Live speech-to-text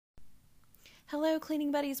Hello,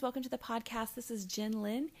 cleaning buddies. Welcome to the podcast. This is Jen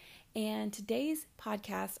Lynn, and today's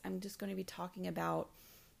podcast, I'm just going to be talking about,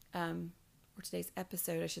 or today's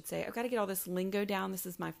episode, I should say. I've got to get all this lingo down. This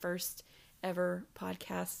is my first ever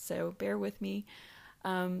podcast, so bear with me.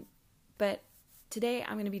 But today,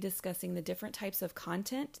 I'm going to be discussing the different types of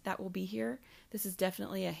content that will be here. This is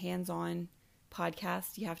definitely a hands-on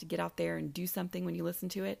podcast. You have to get out there and do something when you listen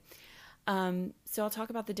to it. So I'll talk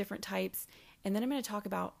about the different types, and then I'm going to talk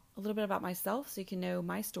about a little bit about myself so you can know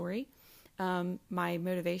my story, my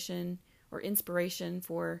motivation or inspiration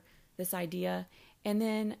for this idea. And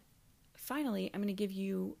then finally, I'm going to give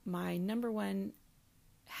you my number one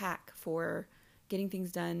hack for getting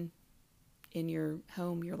things done in your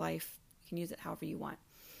home, your life. You can use it however you want.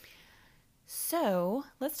 So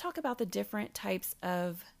let's talk about the different types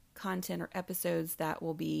of content or episodes that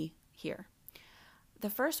will be here. The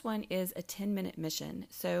first one is a 10-minute mission.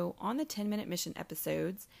 So on the 10-minute mission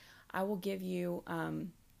episodes, I will give you,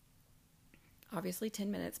 obviously 10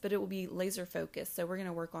 minutes, but it will be laser focused. So we're going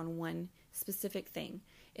to work on one specific thing.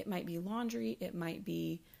 It might be laundry. It might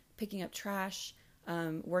be picking up trash,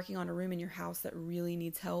 working on a room in your house that really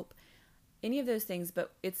needs help. Any of those things,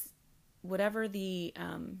 but it's whatever the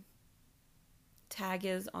tag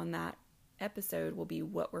is on that episode will be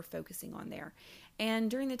what we're focusing on there. And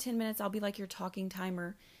during the 10 minutes, I'll be like your talking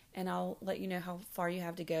timer, and I'll let you know how far you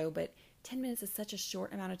have to go. But 10 minutes is such a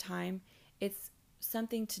short amount of time. It's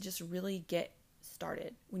something to just really get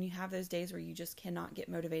started. When you have those days where you just cannot get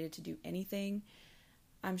motivated to do anything,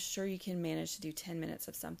 I'm sure you can manage to do 10 minutes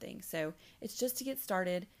of something. So it's just to get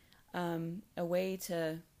started, a way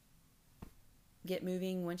to get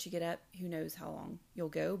moving. Once you get up, who knows how long you'll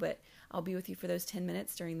go, but I'll be with you for those 10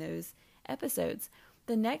 minutes during those episodes.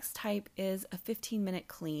 The next type is a 15-minute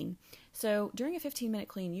clean. So during a 15-minute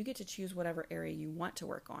clean, you get to choose whatever area you want to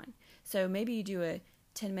work on. So maybe you do a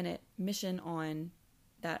 10-minute mission on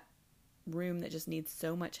that room that just needs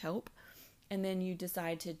so much help, and then you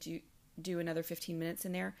decide to do another 15 minutes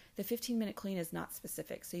in there. The 15-minute clean is not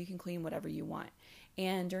specific, so you can clean whatever you want.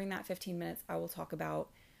 And during that 15 minutes, I will talk about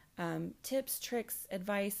tips, tricks,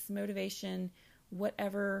 advice, motivation,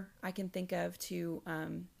 whatever I can think of to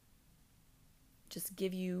just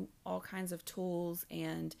give you all kinds of tools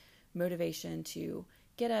and motivation to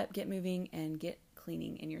get up, get moving, and get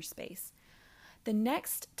cleaning in your space. The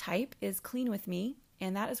next type is Clean With Me,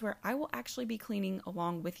 and that is where I will actually be cleaning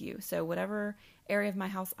along with you. So whatever area of my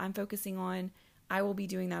house I'm focusing on, I will be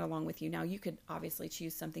doing that along with you. Now, you could obviously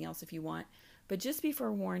choose something else if you want, but just be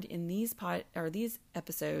forewarned, in these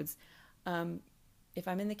episodes, if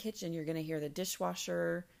I'm in the kitchen, you're going to hear the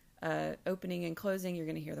dishwasher opening and closing. You're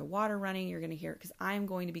going to hear the water running. You're going to hear it because I'm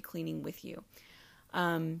going to be cleaning with you,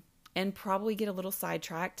 and probably get a little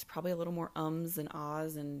sidetracked, probably a little more ums and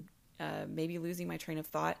ahs, and maybe losing my train of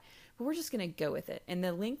thought. But we're just going to go with it. And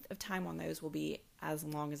the length of time on those will be as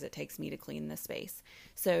long as it takes me to clean this space.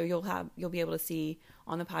 So you'll be able to see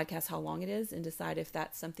on the podcast how long it is and decide if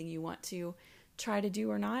that's something you want to try to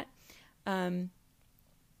do or not.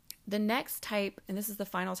 The next type, and this is the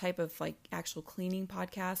final type of like actual cleaning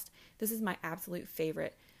podcast. This is my absolute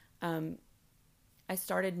favorite. I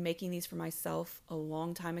started making these for myself a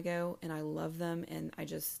long time ago, and I love them. And I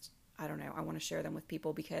don't know, I want to share them with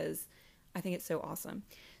people because I think it's so awesome.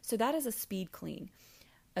 So that is a speed clean.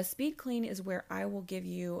 A speed clean is where I will give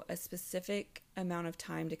you a specific amount of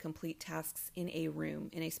time to complete tasks in a room,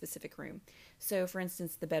 in a specific room. So for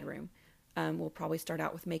instance, the bedroom. We'll probably start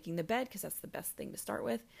out with making the bed because that's the best thing to start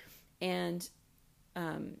with. And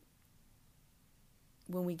when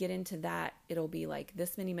we get into that, it'll be like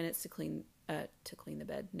this many minutes to clean the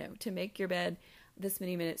bed. No, to make your bed, this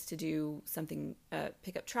many minutes to do something,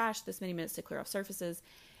 pick up trash, this many minutes to clear off surfaces.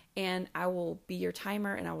 And I will be your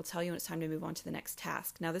timer, and I will tell you when it's time to move on to the next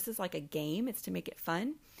task. Now, this is like a game. It's to make it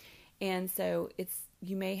fun. And so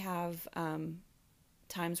you may have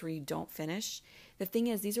times where you don't finish. The thing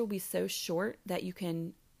is, these will be so short that you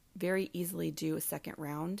can very easily do a second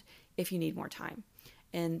round if you need more time.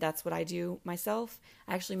 And that's what I do myself.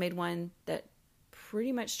 I actually made one that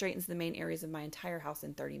pretty much straightens the main areas of my entire house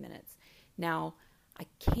in 30 minutes. Now, I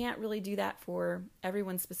can't really do that for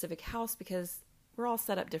everyone's specific house because we're all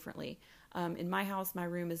set up differently. In my house, my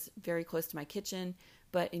room is very close to my kitchen,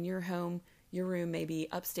 but in your home, your room may be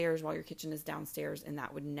upstairs while your kitchen is downstairs, and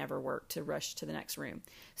that would never work to rush to the next room.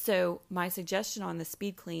 So my suggestion on the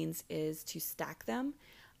speed cleans is to stack them.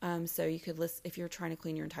 So you could list, if you're trying to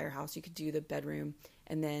clean your entire house, you could do the bedroom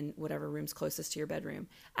and then whatever room's closest to your bedroom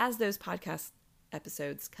as those podcast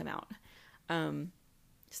episodes come out.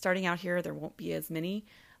 Starting out here, there won't be as many,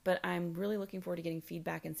 but I'm really looking forward to getting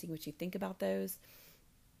feedback and seeing what you think about those.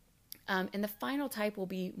 And the final type will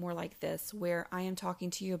be more like this, where I am talking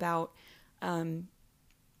to you about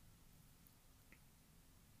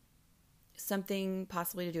something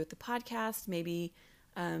possibly to do with the podcast, maybe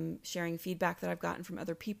sharing feedback that I've gotten from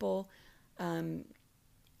other people.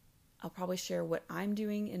 I'll probably share what I'm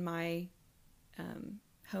doing in my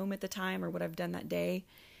home at the time or what I've done that day.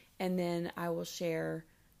 And then I will share,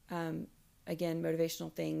 again,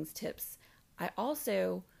 motivational things, tips. I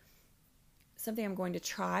also, something I'm going to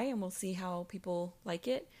try, and we'll see how people like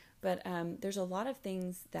it, but there's a lot of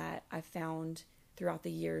things that I've found throughout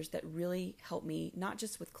the years that really help me, not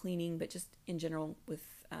just with cleaning, but just in general with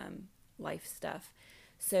life stuff.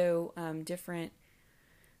 So different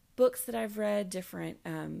books that I've read, different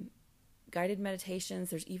guided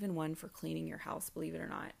meditations. There's even one for cleaning your house, believe it or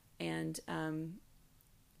not. And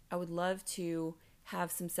I would love to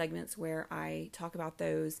have some segments where I talk about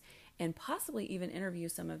those and possibly even interview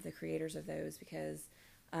some of the creators of those, because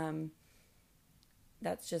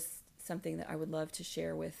that's just something that I would love to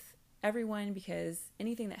share with everyone, because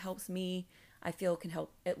anything that helps me, I feel can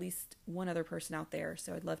help at least one other person out there.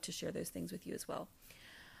 So I'd love to share those things with you as well.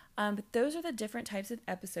 But those are the different types of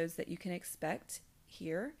episodes that you can expect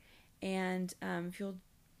here. And if you'll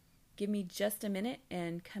give me just a minute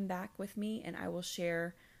and come back with me, and I will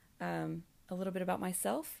share a little bit about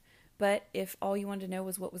myself. But if all you wanted to know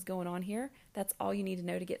was what was going on here, that's all you need to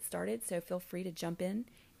know to get started. So feel free to jump in,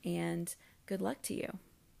 and good luck to you.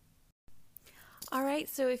 All right,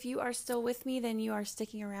 so if you are still with me, then you are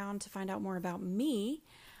sticking around to find out more about me.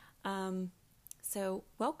 So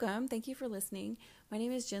welcome. Thank you for listening. My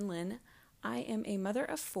name is Jen Lynn. I am a mother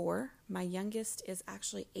of 4. My youngest is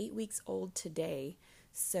actually 8 weeks old today.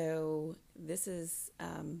 So this is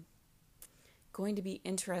going to be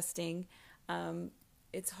interesting.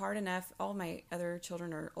 It's hard enough. All my other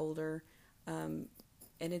children are older, and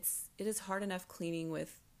it is hard enough cleaning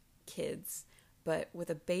with kids, but with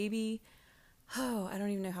a baby, I don't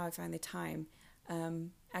even know how I find the time.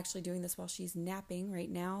 Actually doing this while she's napping right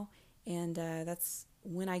now, and that's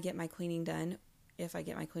when I get my cleaning done, if I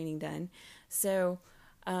get my cleaning done. So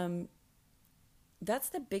that's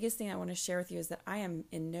the biggest thing I want to share with you, is that I am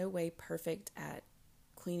in no way perfect at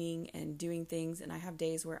cleaning and doing things, and I have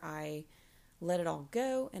days where I let it all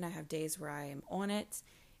go, and I have days where I am on it,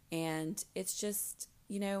 and it's just,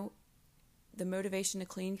 the motivation to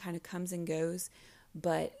clean kind of comes and goes,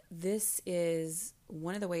 but this is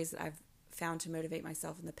one of the ways that I've found to motivate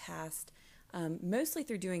myself in the past, mostly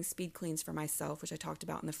through doing speed cleans for myself, which I talked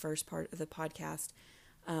about in the first part of the podcast.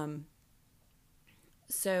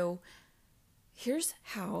 So here's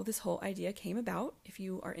how this whole idea came about, if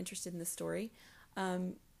you are interested in the story.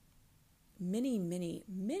 Many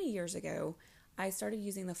years ago, I started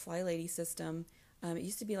using the Fly Lady system. It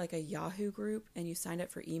used to be like a Yahoo group, and you signed up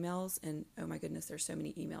for emails, and oh my goodness, there's so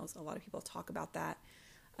many emails. A lot of people talk about that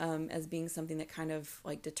as being something that kind of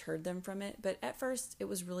like deterred them from it. But at first, it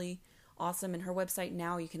was really awesome. And her website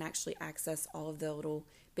now, you can actually access all of the little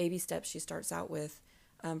baby steps she starts out with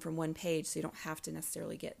from one page, so you don't have to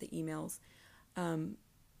necessarily get the emails. And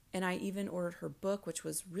I even ordered her book, which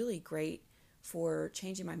was really great for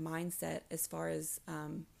changing my mindset as far as,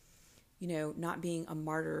 not being a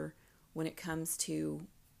martyr when it comes to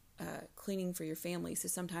cleaning for your family. So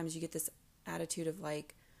sometimes you get this attitude of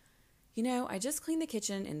like, I just cleaned the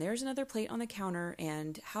kitchen and there's another plate on the counter,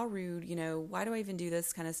 and how rude, why do I even do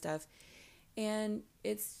this kind of stuff? And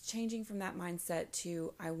it's changing from that mindset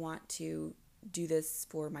to, I want to do this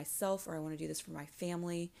for myself, or I want to do this for my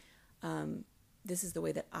family. This is the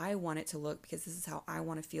way that I want it to look, because this is how I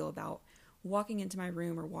want to feel about walking into my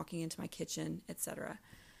room or walking into my kitchen, etc.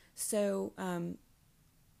 So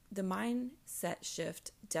the mindset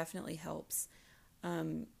shift definitely helps.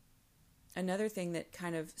 Another thing that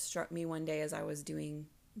kind of struck me one day as I was doing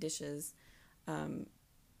dishes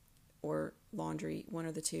or laundry, one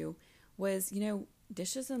of the two, was,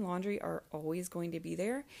 dishes and laundry are always going to be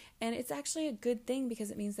there. And it's actually a good thing, because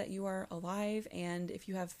it means that you are alive. And if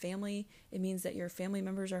you have family, it means that your family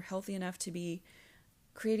members are healthy enough to be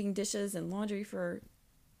creating dishes and laundry for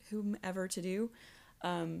whomever to do.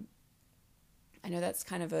 I know that's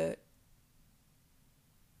kind of a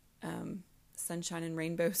sunshine and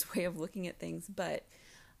rainbows way of looking at things, but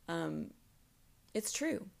it's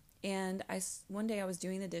true. And one day I was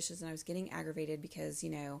doing the dishes and I was getting aggravated because,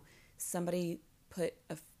 somebody put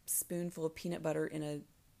a spoonful of peanut butter in a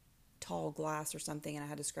tall glass or something, and I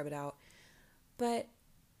had to scrub it out. But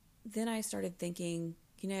then I started thinking,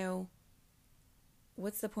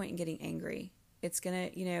 what's the point in getting angry? It's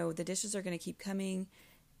going to, the dishes are going to keep coming.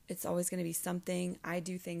 It's always going to be something. I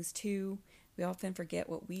do things too. We often forget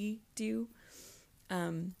what we do.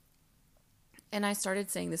 And I started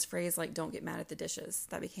saying this phrase, like, don't get mad at the dishes.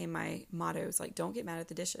 That became my motto. It's like, don't get mad at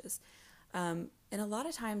the dishes. And a lot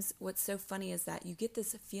of times what's so funny is that you get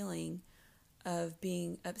this feeling of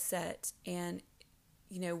being upset, and,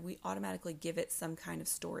 we automatically give it some kind of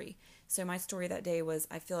story. So my story that day was,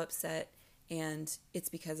 I feel upset and it's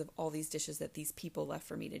because of all these dishes that these people left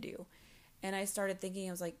for me to do. And I started thinking,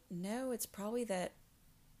 I was like, no, it's probably that,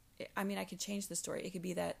 I could change the story. It could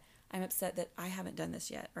be that I'm upset that I haven't done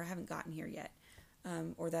this yet, or I haven't gotten here yet,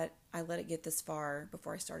 or that I let it get this far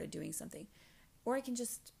before I started doing something. Or I can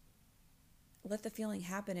just let the feeling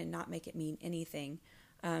happen and not make it mean anything.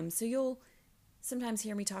 So you'll sometimes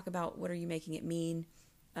hear me talk about, what are you making it mean?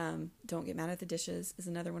 Don't get mad at the dishes is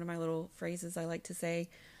another one of my little phrases I like to say.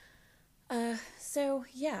 So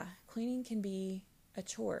yeah, cleaning can be a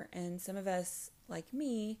chore, and some of us, like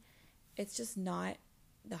me, it's just not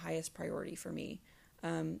the highest priority for me.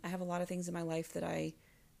 I have a lot of things in my life that I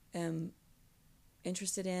am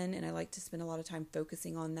interested in, and I like to spend a lot of time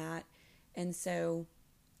focusing on that. And so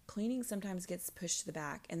cleaning sometimes gets pushed to the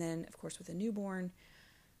back. And then, of course, with a newborn,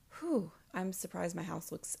 I'm surprised my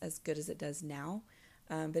house looks as good as it does now.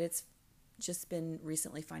 But it's just been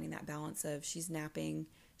recently finding that balance of, she's napping,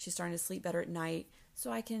 she's starting to sleep better at night,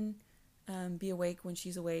 so I can be awake when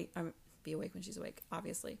she's awake. Be awake when she's awake,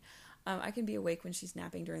 obviously. I can be awake when she's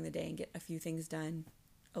napping during the day and get a few things done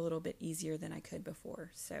a little bit easier than I could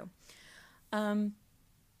before. So,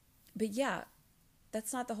 but yeah,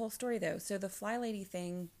 that's not the whole story though. So the Fly Lady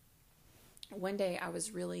thing, one day I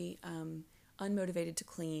was really unmotivated to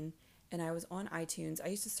clean, and I was on iTunes. I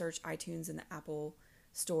used to search iTunes in the Apple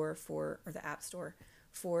store or the App Store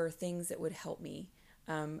for things that would help me.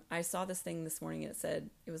 I saw this thing this morning, and it said,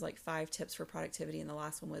 it was like 5 tips for productivity, and the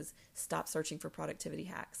last one was stop searching for productivity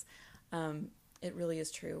hacks. It really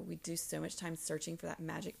is true. We do so much time searching for that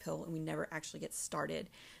magic pill, and we never actually get started.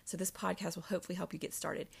 So this podcast will hopefully help you get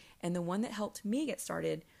started. And the one that helped me get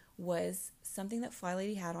started was something that Fly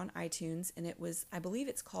Lady had on iTunes, and it was, I believe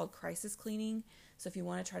it's called Crisis Cleaning. So if you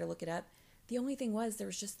want to try to look it up, the only thing was, there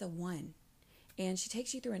was just the one. And she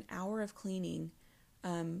takes you through an hour of cleaning,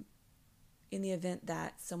 in the event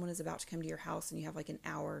that someone is about to come to your house and you have like an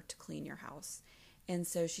hour to clean your house. And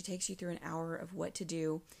so she takes you through an hour of what to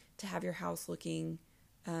do to have your house looking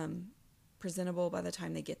presentable by the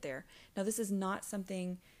time they get there. Now, this is not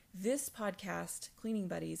something, this podcast, Cleaning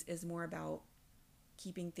Buddies, is more about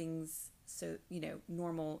keeping things so,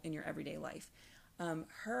 normal in your everyday life.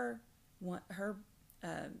 Her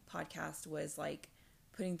podcast was like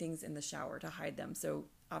putting things in the shower to hide them. So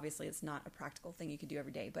obviously it's not a practical thing you could do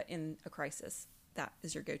every day, but in a crisis, that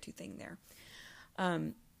is your go-to thing there.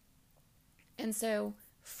 And so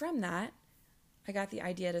from that, I got the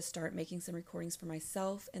idea to start making some recordings for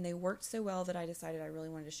myself, and they worked so well that I decided I really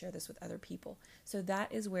wanted to share this with other people. So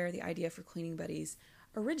that is where the idea for Cleaning Buddies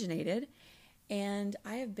originated. And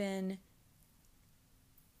I have been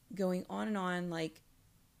going on and on, like,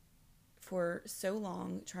 for so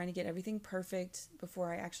long, trying to get everything perfect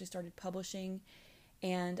before I actually started publishing.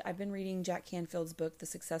 And I've been reading Jack Canfield's book, The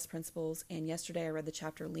Success Principles, and yesterday I read the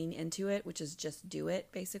chapter Lean Into It, which is just do it,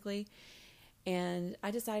 basically. And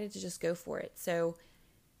I decided to just go for it. So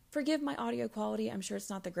forgive my audio quality. I'm sure it's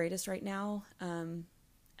not the greatest right now.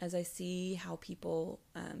 As I see how people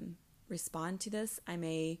respond to this, I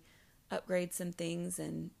may upgrade some things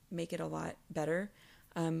and make it a lot better.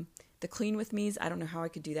 The clean with me's, I don't know how I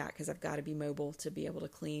could do that, because I've got to be mobile to be able to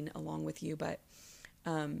clean along with you. But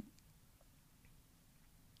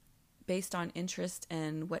based on interest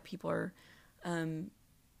and what people are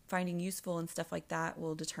finding useful and stuff like that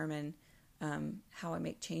will determine how I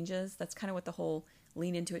make changes. That's kind of what the whole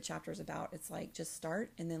Lean Into It chapter is about. It's like, just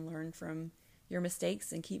start and then learn from your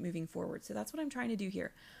mistakes and keep moving forward. So that's what I'm trying to do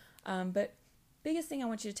here. But biggest thing I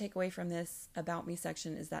want you to take away from this About Me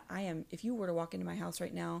section is that if you were to walk into my house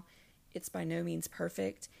right now, it's by no means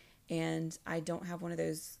perfect. And I don't have one of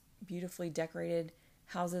those beautifully decorated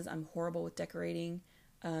houses. I'm horrible with decorating.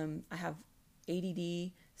 I have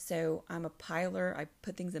ADD, so I'm a piler. I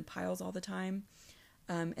put things in piles all the time.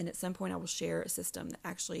 And at some point I will share a system that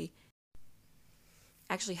actually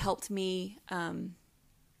helped me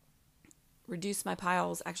reduce my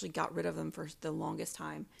piles, actually got rid of them for the longest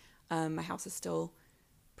time. My house is still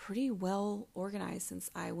pretty well organized since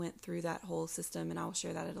I went through that whole system, and I'll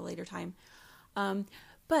share that at a later time.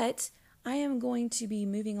 But I am going to be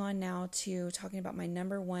moving on now to talking about my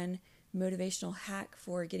number one motivational hack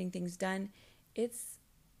for getting things done. It's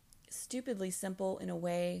stupidly simple in a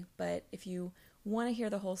way, but if you want to hear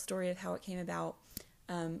the whole story of how it came about,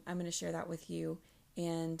 I'm going to share that with you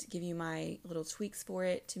and give you my little tweaks for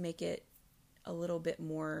it to make it a little bit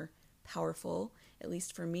more powerful, at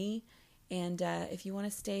least for me. And if you want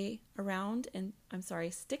to stick around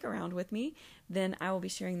with me, then I will be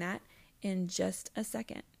sharing that in just a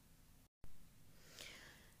second.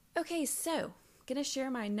 Okay, so I'm going to share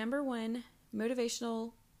my number one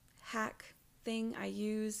motivational hack thing I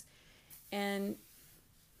use. And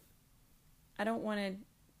I don't want to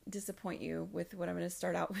disappoint you with what I'm going to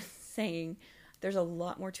start out with saying. There's a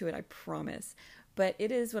lot more to it, I promise. But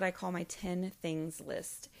it is what I call my 10 things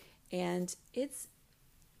list. And it's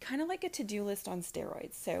kind of like a to-do list on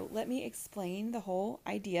steroids. So let me explain the whole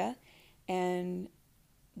idea, and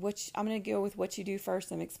I'm going to go with what you do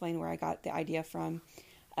first and explain where I got the idea from.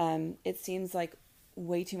 It seems like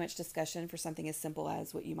way too much discussion for something as simple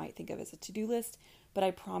as what you might think of as a to-do list, but I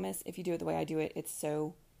promise if you do it the way I do it, it's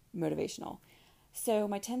so motivational. So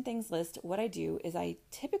my 10 things list, what I do is I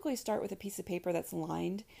typically start with a piece of paper that's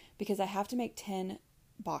lined because I have to make 10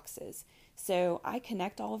 boxes. So I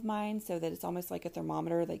connect all of mine so that it's almost like a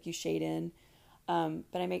thermometer, like you shade in.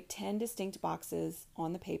 But I make 10 distinct boxes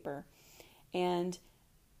on the paper. And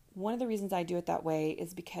one of the reasons I do it that way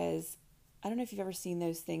is because I don't know if you've ever seen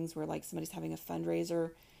those things where like somebody's having a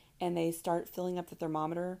fundraiser and they start filling up the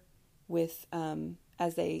thermometer with,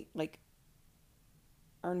 as they like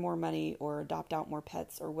earn more money or adopt out more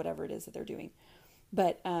pets or whatever it is that they're doing.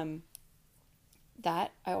 But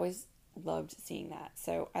that I always loved seeing that.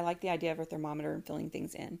 So I like the idea of a thermometer and filling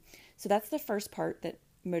things in. So that's the first part that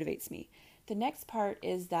motivates me. The next part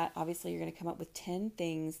is that obviously you're going to come up with 10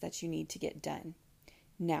 things that you need to get done.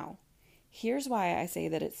 Now, here's why I say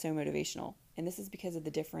that it's so motivational. And this is because of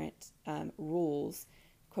the different rules,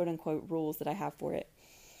 quote unquote rules that I have for it.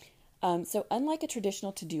 So unlike a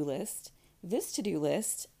traditional to-do list, this to-do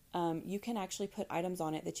list, you can actually put items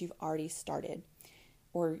on it that you've already started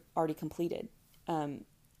or already completed.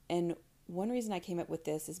 And one reason I came up with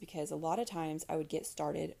this is because a lot of times I would get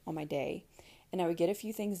started on my day and I would get a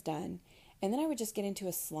few things done, and then I would just get into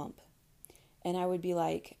a slump. And I would be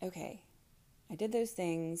like, okay, I did those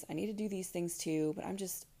things. I need to do these things too, but I'm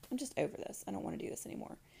just over this. I don't want to do this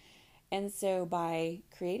anymore. And so by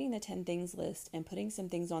creating the 10 things list and putting some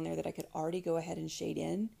things on there that I could already go ahead and shade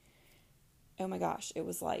in, oh my gosh, it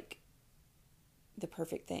was like the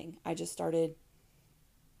perfect thing. I just started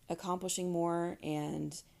accomplishing more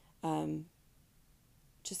and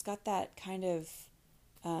just got that kind of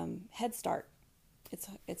head start.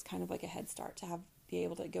 It's kind of like a head start to be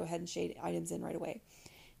able to go ahead and shade items in right away.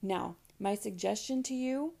 Now, my suggestion to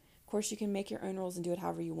you, of course, you can make your own rules and do it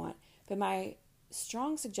however you want, but my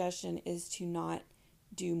strong suggestion is to not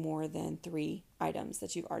do more than 3 items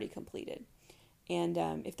that you've already completed. And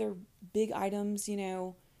if they're big items,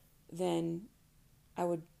 then I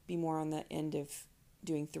would be more on the end of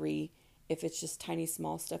doing 3. If it's just tiny,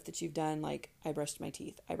 small stuff that you've done, like I brushed my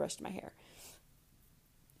teeth, I brushed my hair,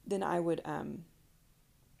 then I would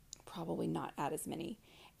probably not add as many.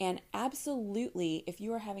 And absolutely, if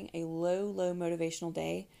you are having a low motivational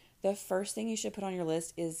day, the first thing you should put on your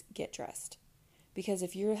list is get dressed. Because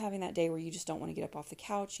if you're having that day where you just don't want to get up off the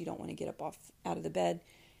couch, you don't want to get up out of the bed,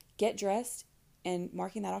 get dressed and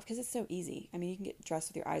marking that off, because it's so easy. I mean, you can get dressed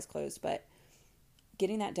with your eyes closed, but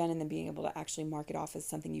getting that done and then being able to actually mark it off as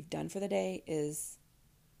something you've done for the day is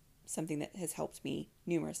something that has helped me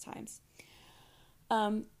numerous times.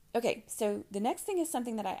 Okay, so the next thing is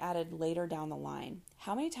something that I added later down the line.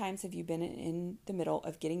 How many times have you been in the middle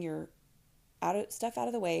of getting your stuff out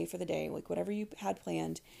of the way for the day, like whatever you had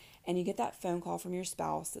planned, and you get that phone call from your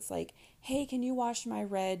spouse that's like, hey, can you wash my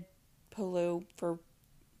red polo for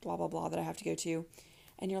blah, blah, blah that I have to go to?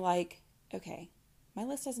 And you're like, okay, my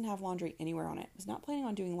list doesn't have laundry anywhere on it. I was not planning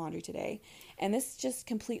on doing laundry today. And this just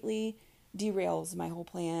completely derails my whole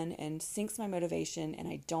plan and sinks my motivation, and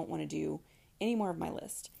I don't want to do any more of my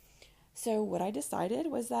list. So what I decided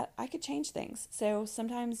was that I could change things. So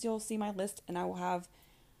sometimes you'll see my list and I will have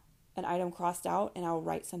an item crossed out and I'll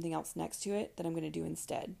write something else next to it that I'm going to do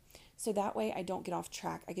instead. So that way I don't get off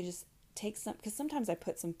track. I could just take some, because sometimes I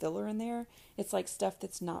put some filler in there. It's like stuff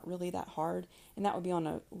that's not really that hard. And that would be on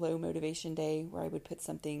a low motivation day where I would put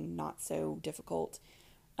something not so difficult.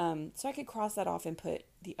 So I could cross that off and put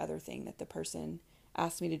the other thing that the person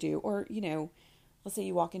asked me to do. Or, let's say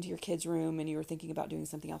you walk into your kid's room and you were thinking about doing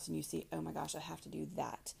something else and you see, oh my gosh, I have to do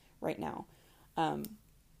that right now.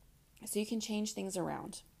 So you can change things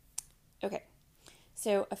around. Okay,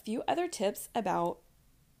 so a few other tips about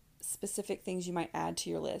specific things you might add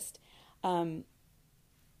to your list.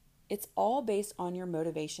 It's all based on your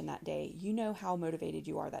motivation that day. You know how motivated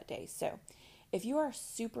you are that day. So if you are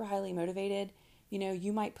super highly motivated,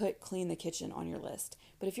 you might put clean the kitchen on your list.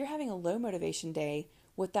 But if you're having a low motivation day,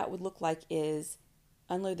 what that would look like is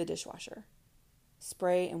unload the dishwasher,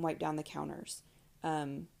 spray and wipe down the counters,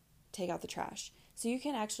 take out the trash. So you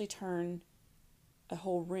can actually turn a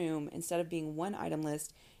whole room, instead of being one item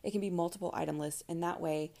list, it can be multiple item lists. And that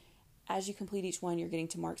way, as you complete each one, you're getting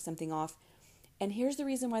to mark something off. And here's the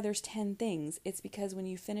reason why there's 10 things. It's because when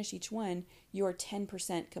you finish each one, you're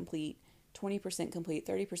 10% complete, 20% complete,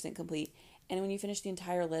 30% complete. And when you finish the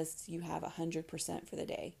entire list, you have 100% for the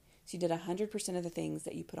day. So you did 100% of the things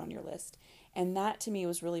that you put on your list. And that to me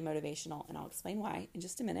was really motivational. And I'll explain why in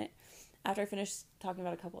just a minute after I finish talking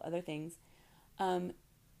about a couple other things.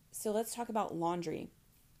 So let's talk about laundry.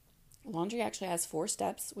 Laundry actually has 4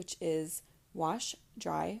 steps, which is wash,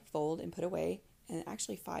 dry, fold, and put away. And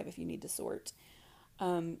actually 5 if you need to sort.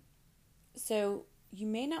 So you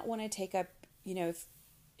may not want to take up,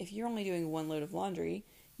 if you're only doing one load of laundry,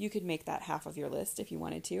 you could make that half of your list if you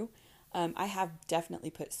wanted to. I have definitely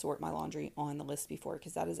put sort my laundry on the list before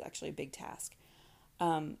because that is actually a big task.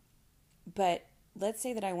 But let's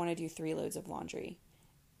say that I want to do 3 loads of laundry.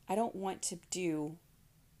 I don't want to do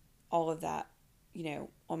all of that,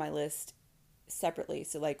 on my list separately.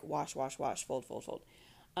 So like wash, wash, wash, fold, fold, fold.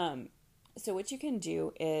 So what you can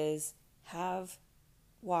do is have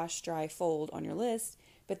wash, dry, fold on your list,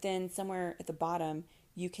 but then somewhere at the bottom,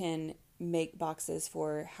 you can make boxes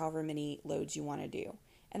for however many loads you want to do.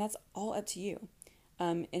 And that's all up to you.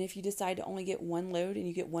 And if you decide to only get 1 load and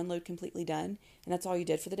you get 1 load completely done, and that's all you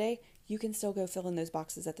did for the day, you can still go fill in those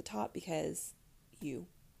boxes at the top because you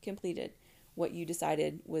completed what you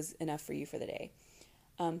decided was enough for you for the day.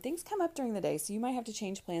 Things come up during the day, so you might have to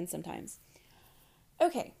change plans sometimes.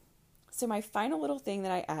 Okay, so my final little thing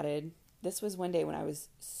that I added, this was one day when I was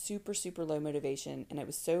super, super low motivation, and it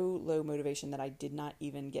was so low motivation that I did not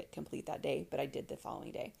even get complete that day, but I did the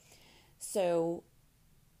following day. So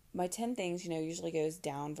my 10 things, usually goes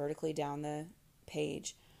down vertically down the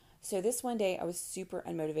page. So this one day I was super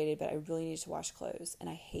unmotivated, but I really needed to wash clothes, and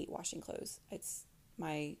I hate washing clothes. It's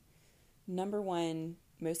my number one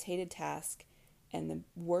most hated task, and the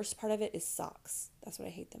worst part of it is socks. That's what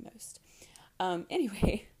I hate the most.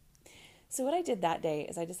 Anyway, so what I did that day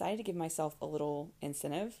is I decided to give myself a little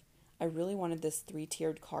incentive. I really wanted this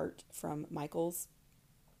 3-tiered cart from Michaels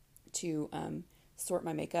to sort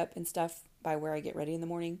my makeup and stuff by where I get ready in the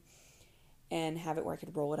morning and have it where I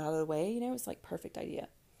could roll it out of the way. It's like perfect idea.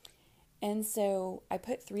 And so I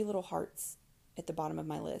put 3 little hearts at the bottom of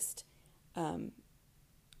my list.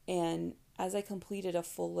 And as I completed a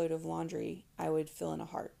full load of laundry, I would fill in a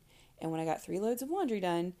heart. And when I got 3 loads of laundry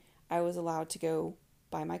done, I was allowed to go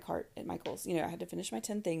buy my cart at Michael's. I had to finish my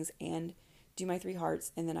 10 things and do my 3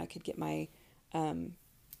 hearts, and then I could get my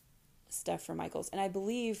stuff from Michael's. And I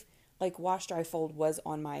believe like wash, dry, fold was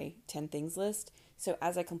on my 10 things list. So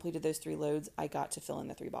as I completed those 3 loads, I got to fill in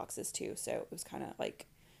the 3 boxes too. So it was kind of like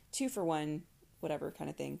 2 for 1, whatever kind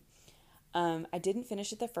of thing. I didn't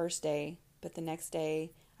finish it the first day, but the next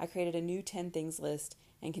day I created a new 10 things list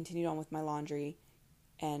and continued on with my laundry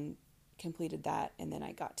and completed that. And then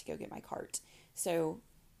I got to go get my cart. So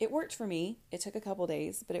it worked for me. It took a couple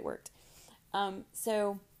days, but it worked.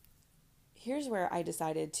 So here's where I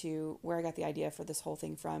decided where I got the idea for this whole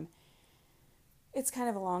thing from. It's kind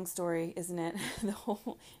of a long story, isn't it?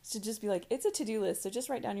 Should just be like, it's a to-do list, so just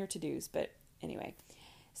write down your to-dos. But anyway,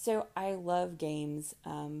 so I love games.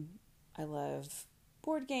 I love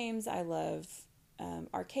board games. I love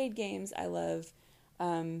arcade games. I love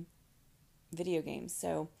video games.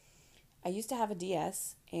 So I used to have a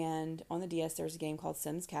DS, and on the DS there's a game called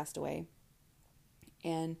Sims Castaway.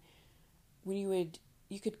 And when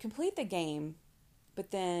you could complete the game,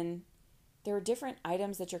 but then there were different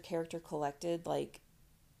items that your character collected, like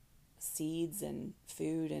seeds and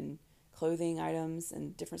food and clothing items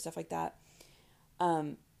and different stuff like that.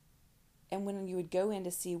 And when you would go in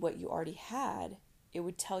to see what you already had, it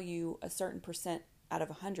would tell you a certain percent out of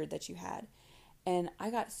 100 that you had. And I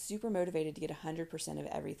got super motivated to get 100% of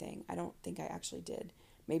everything. I don't think I actually did,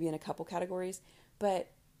 maybe in a couple categories. But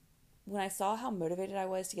when I saw how motivated I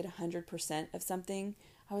was to get 100% of something,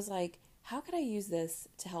 I was like, how could I use this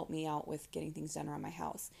to help me out with getting things done around my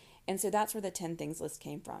house? And so that's where the 10 things list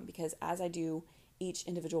came from, because as I do each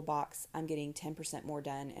individual box, I'm getting 10% more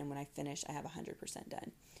done. And when I finish, I have 100%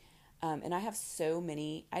 done. And I have so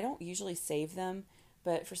many. I don't usually save them,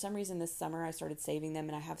 but for some reason this summer I started saving them,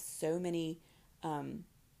 and I have so many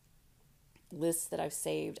lists that I've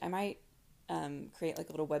saved. I might create like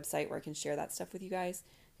a little website where I can share that stuff with you guys.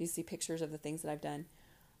 You see pictures of the things that I've done.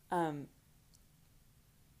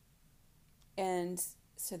 And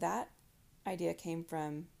so that idea came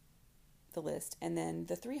from the list. And then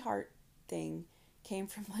the 3 heart thing came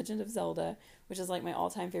from Legend of Zelda, which is like my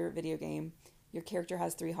all-time favorite video game. Your character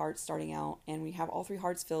has 3 hearts starting out, and when you have all 3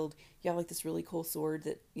 hearts filled, you have like this really cool sword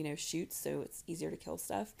that, shoots, so it's easier to kill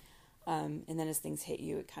stuff. And then as things hit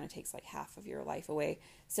you, it kind of takes like half of your life away.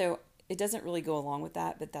 So it doesn't really go along with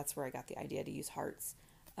that, but that's where I got the idea to use hearts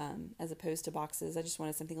as opposed to boxes. I just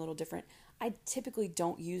wanted something a little different. I typically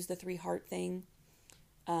don't use the 3 heart thing,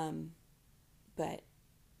 but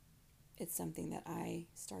it's something that I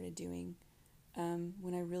started doing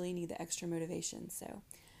when I really need the extra motivation. So,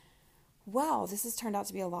 wow, this has turned out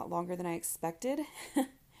to be a lot longer than I expected.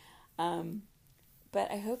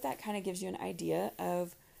 But I hope that kind of gives you an idea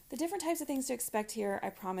of the different types of things to expect here. I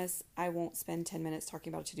promise I won't spend 10 minutes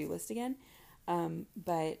talking about a to-do list again,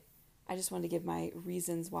 but I just wanted to give my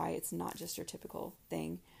reasons why it's not just your typical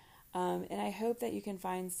thing. And I hope that you can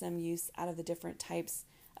find some use out of the different types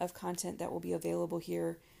of content that will be available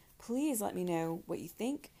here. Please let me know what you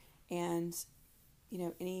think and,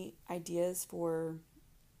 any ideas for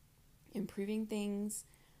improving things,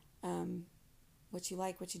 what you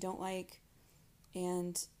like, what you don't like,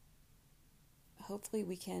 and hopefully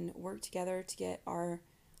we can work together to get our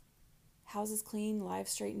houses clean,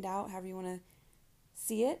 lives straightened out, however you want to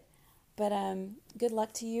see it. But good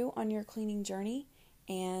luck to you on your cleaning journey,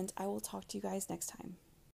 and I will talk to you guys next time.